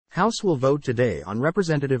House will vote today on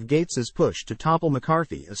Representative Gaetz's push to topple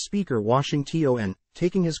McCarthy as Speaker, Washington,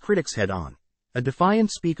 taking his critics head-on. A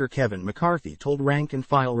defiant Speaker Kevin McCarthy told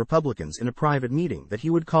rank-and-file Republicans in a private meeting that he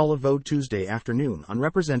would call a vote Tuesday afternoon on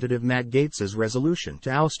Representative Gaetz's resolution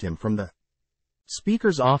to oust him from the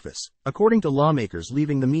Speaker's office. According to lawmakers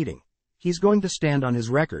leaving the meeting, he's going to stand on his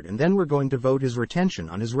record and then we're going to vote his retention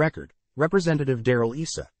on his record, Representative Darrell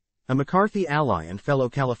Issa, a McCarthy ally and fellow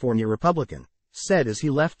California Republican, said as he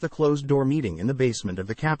left the closed-door meeting in the basement of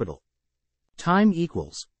the Capitol. Time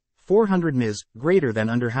equals 400 ms, greater than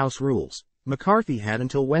under House rules. McCarthy had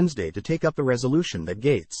until Wednesday to take up the resolution that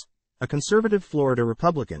Gaetz, a conservative Florida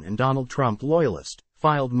Republican and Donald Trump loyalist,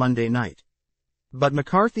 filed Monday night. But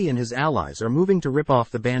McCarthy and his allies are moving to rip off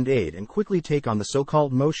the Band-Aid and quickly take on the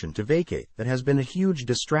so-called motion to vacate that has been a huge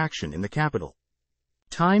distraction in the Capitol.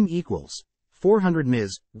 Time equals 400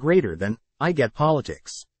 ms, greater than, I get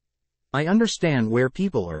politics. I understand where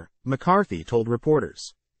people are, McCarthy told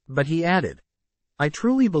reporters. But he added, I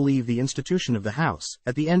truly believe the institution of the House.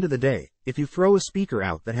 At the end of the day, if you throw a speaker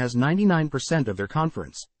out that has 99% of their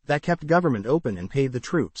conference, that kept government open and paid the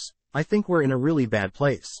troops, I think we're in a really bad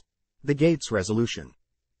place. The Gaetz resolution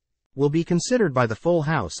will be considered by the full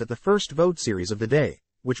House at the first vote series of the day,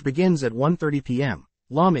 which begins at 1:30 p.m.,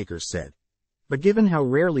 lawmakers said. But given how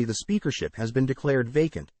rarely the speakership has been declared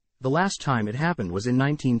vacant, the last time it happened was in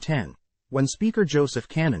 1910, when Speaker Joseph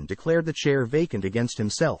Cannon declared the chair vacant against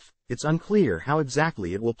himself. It's unclear how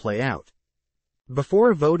exactly it will play out.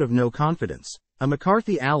 Before a vote of no confidence, a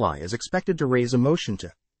McCarthy ally is expected to raise a motion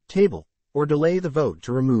to table or delay the vote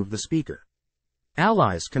to remove the speaker.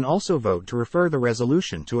 Allies can also vote to refer the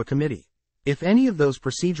resolution to a committee. If any of those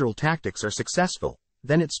procedural tactics are successful,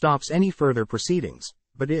 then it stops any further proceedings.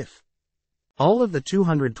 But if all of the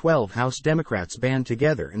 212 House Democrats band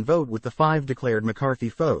together and vote with the 5 declared McCarthy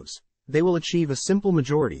foes, they will achieve a simple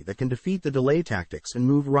majority that can defeat the delay tactics and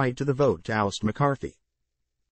move right to the vote to oust McCarthy.